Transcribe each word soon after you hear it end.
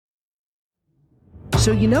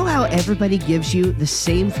So you know how everybody gives you the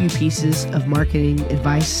same few pieces of marketing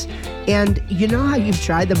advice? And you know how you've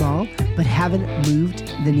tried them all, but haven't moved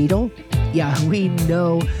the needle? Yeah, we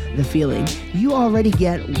know the feeling. You already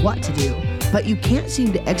get what to do, but you can't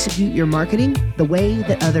seem to execute your marketing the way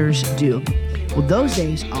that others do. Well, those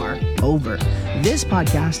days are over. This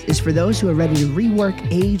podcast is for those who are ready to rework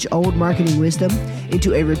age-old marketing wisdom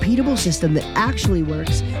into a repeatable system that actually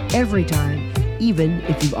works every time, even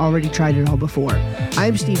if you've already tried it all before.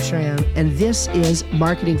 I'm Steve Schramm, and this is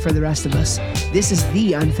Marketing for the Rest of Us. This is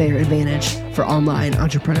the unfair advantage for online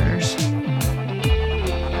entrepreneurs.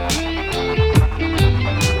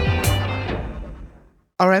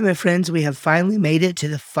 All right, my friends, we have finally made it to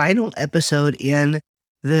the final episode in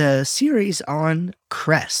the series on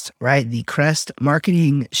Crest, right? The Crest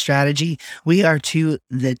marketing strategy. We are to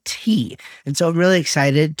the T. And so I'm really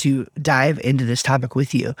excited to dive into this topic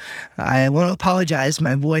with you. I want to apologize.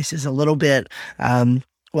 My voice is a little bit,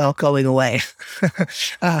 going away.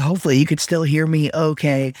 Hopefully you could still hear me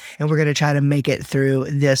okay. And we're going to try to make it through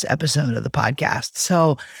this episode of the podcast.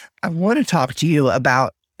 So I want to talk to you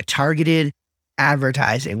about targeted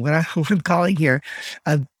advertising, what I'm calling here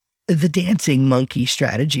the dancing monkey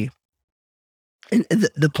strategy. And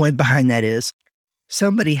the point behind that is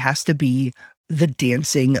somebody has to be the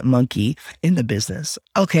dancing monkey in the business.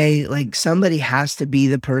 Okay, like somebody has to be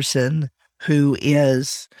the person who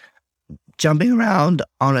is jumping around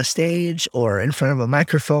on a stage or in front of a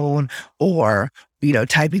microphone or,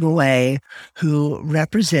 typing away, who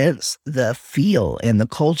represents the feel and the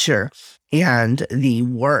culture and the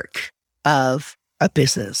work of a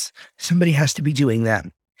business. Somebody has to be doing that.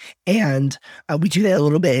 And we do that a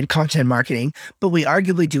little bit in content marketing, but we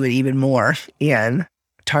arguably do it even more in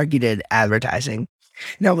targeted advertising.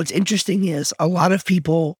 Now, what's interesting is a lot of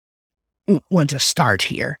people want to start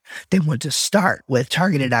here. They want to start with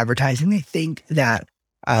targeted advertising. They think that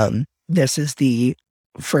this is the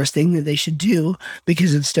first thing that they should do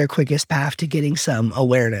because it's their quickest path to getting some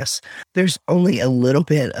awareness. There's only a little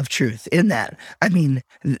bit of truth in that. I mean,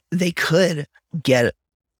 they could get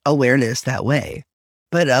awareness that way.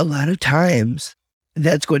 But a lot of times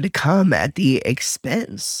that's going to come at the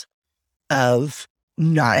expense of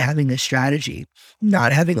not having a strategy,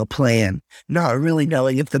 not having a plan, not really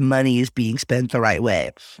knowing if the money is being spent the right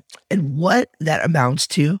way. And what that amounts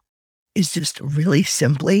to is just really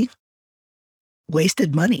simply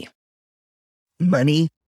wasted money. Money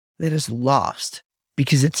that is lost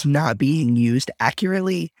because it's not being used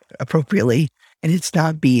accurately, appropriately, and it's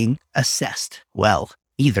not being assessed well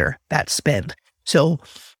either, that spend. So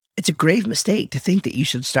it's a grave mistake to think that you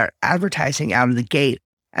should start advertising out of the gate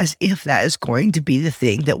as if that is going to be the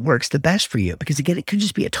thing that works the best for you. Because again, it could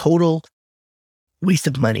just be a total waste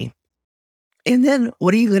of money. And then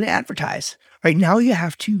what are you going to advertise? Right now you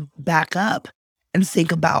have to back up and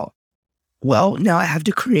think about, well, now I have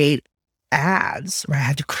to create ads, or I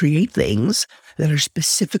have to create things that are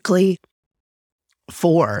specifically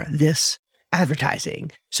for this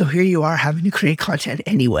advertising. So here you are having to create content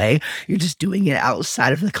anyway. You're just doing it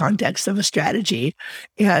outside of the context of a strategy.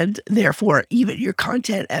 And therefore, even your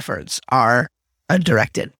content efforts are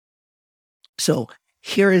undirected. So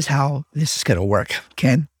here is how this is going to work.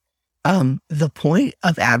 Okay. The point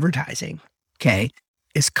of advertising, okay,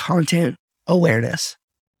 is content awareness,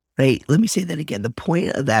 right? Let me say that again. The point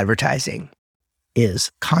of advertising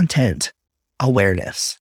is content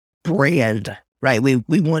awareness, brand, right? We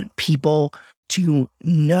want people to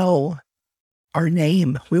know our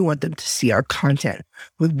name. We want them to see our content.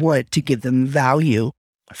 We want to give them value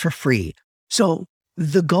for free. So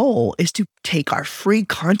the goal is to take our free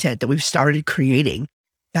content that we've started creating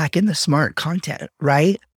back in the smart content,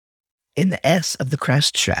 right? In the S of the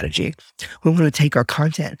Crest strategy. We want to take our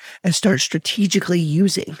content and start strategically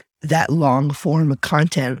using that long form of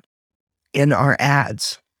content in our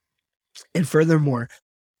ads. And furthermore,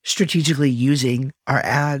 strategically using our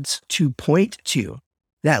ads to point to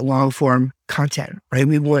that long form content, right?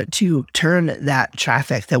 We want to turn that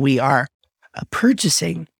traffic that we are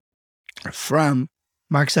purchasing from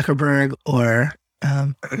Mark Zuckerberg or,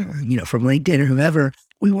 from LinkedIn or whoever.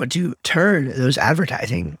 We want to turn those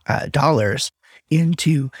advertising dollars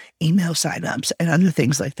into email signups and other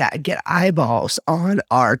things like that, get eyeballs on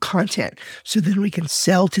our content so then we can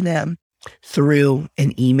sell to them through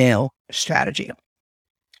an email strategy.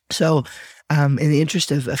 So in the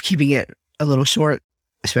interest of keeping it a little short,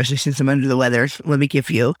 especially since I'm under the weather, let me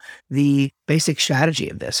give you the basic strategy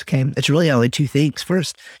of this, okay? It's really only two things.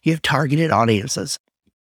 First, you have targeted audiences.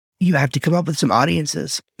 You have to come up with some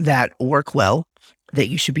audiences that work well, that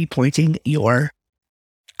you should be pointing your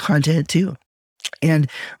content to. And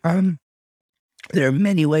There are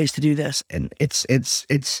many ways to do this, and it's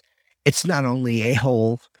not only a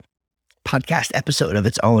whole podcast episode of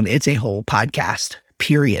its own, it's a whole podcast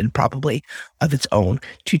period probably of its own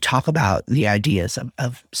to talk about the ideas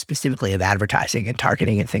of specifically of advertising and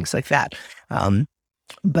targeting and things like that.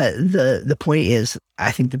 But the point is,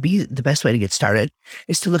 I think the best way to get started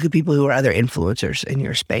is to look at people who are other influencers in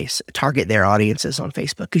your space, target their audiences on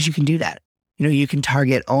Facebook, because you can do that. You can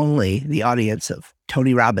target only the audience of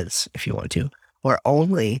Tony Robbins if you want to, or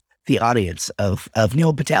only the audience of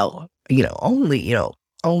Neil Patel,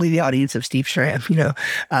 only the audience of Steve Schramm,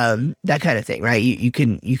 that kind of thing, right? You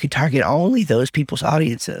can target only those people's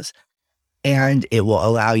audiences, and it will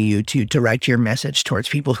allow you to direct your message towards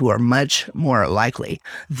people who are much more likely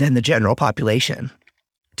than the general population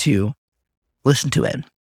to listen to it.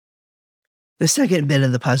 The second bit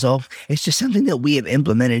of the puzzle is just something that we have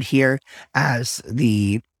implemented here as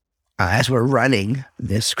we're running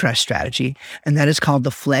this Crest strategy, and that is called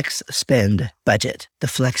the Flex Spend Budget. The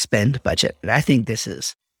Flex Spend Budget. And I think this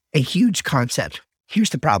is a huge concept.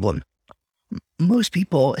 Here's the problem. Most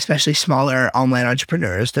people, especially smaller online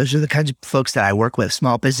entrepreneurs, those are the kinds of folks that I work with,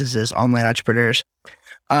 small businesses, online entrepreneurs,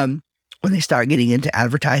 when they start getting into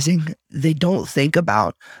advertising, they don't think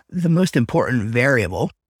about the most important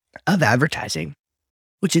variable of advertising,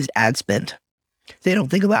 which is ad spend. They don't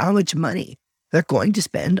think about how much money they're going to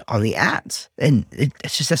spend on the ads. And it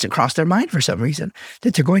just doesn't cross their mind for some reason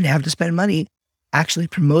that they're going to have to spend money actually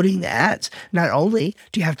promoting the ads. Not only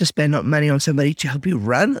do you have to spend money on somebody to help you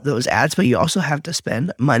run those ads, but you also have to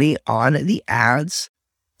spend money on the ads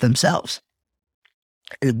themselves.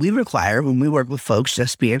 And we require, when we work with folks,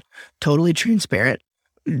 just being totally transparent,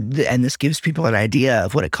 and this gives people an idea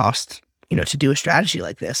of what it costs, to do a strategy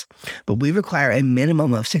like this. But we require a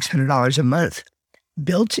minimum of $600 a month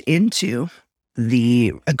built into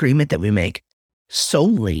the agreement that we make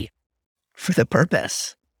solely for the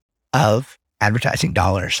purpose of advertising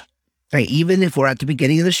dollars. Right? Even if we're at the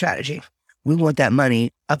beginning of the strategy, we want that money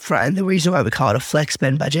up front. And the reason why we call it a flex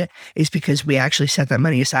spend budget is because we actually set that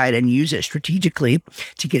money aside and use it strategically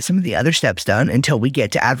to get some of the other steps done until we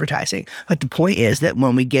get to advertising. But the point is that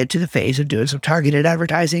when we get to the phase of doing some targeted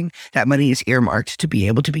advertising, that money is earmarked to be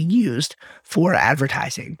able to be used for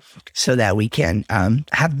advertising so that we can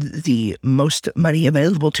have the most money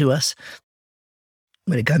available to us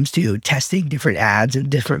when it comes to testing different ads and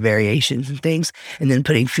different variations and things, and then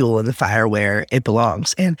putting fuel in the fire where it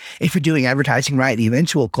belongs. And if you're doing advertising right, the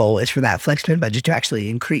eventual goal is for that flex spend budget to actually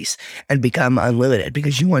increase and become unlimited,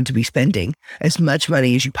 because you want to be spending as much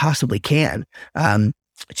money as you possibly can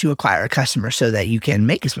to acquire a customer so that you can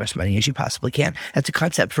make as much money as you possibly can. That's a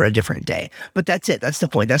concept for a different day. But that's it. That's the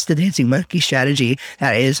point. That's the Dancing Monkey strategy.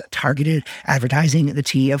 That is targeted advertising, the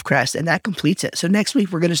T of Crest, and that completes it. So next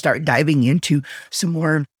week, we're going to start diving into some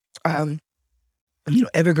more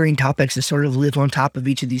evergreen topics that sort of live on top of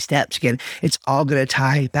each of these steps. Again, it's all going to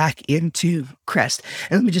tie back into Crest.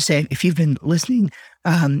 And let me just say, if you've been listening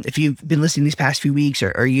these past few weeks,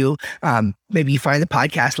 or you maybe you find the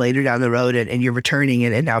podcast later down the road and you're returning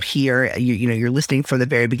and now here, you're listening from the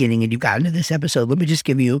very beginning and you've gotten to this episode, let me just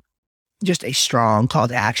give you just a strong call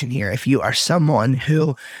to action here. If you are someone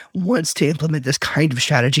who wants to implement this kind of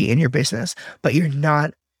strategy in your business, but you're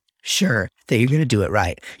not sure that you're going to do it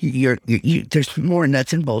right. There's more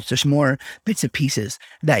nuts and bolts. There's more bits and pieces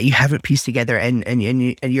that you haven't pieced together, and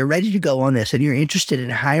you're ready to go on this, and you're interested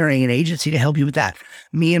in hiring an agency to help you with that.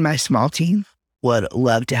 Me and my small team would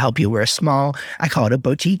love to help you. We're a small, I call it a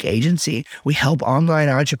boutique agency. We help online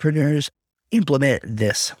entrepreneurs implement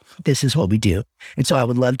this. This is what we do. And so I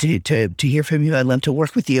would love to hear from you. I'd love to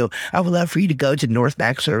work with you. I would love for you to go to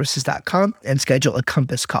northmaxservices.com and schedule a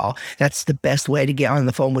Compass call. That's the best way to get on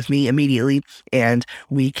the phone with me immediately, and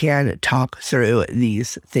we can talk through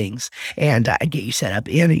these things and get you set up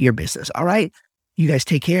in your business. All right. You guys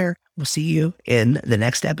take care. We'll see you in the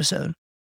next episode.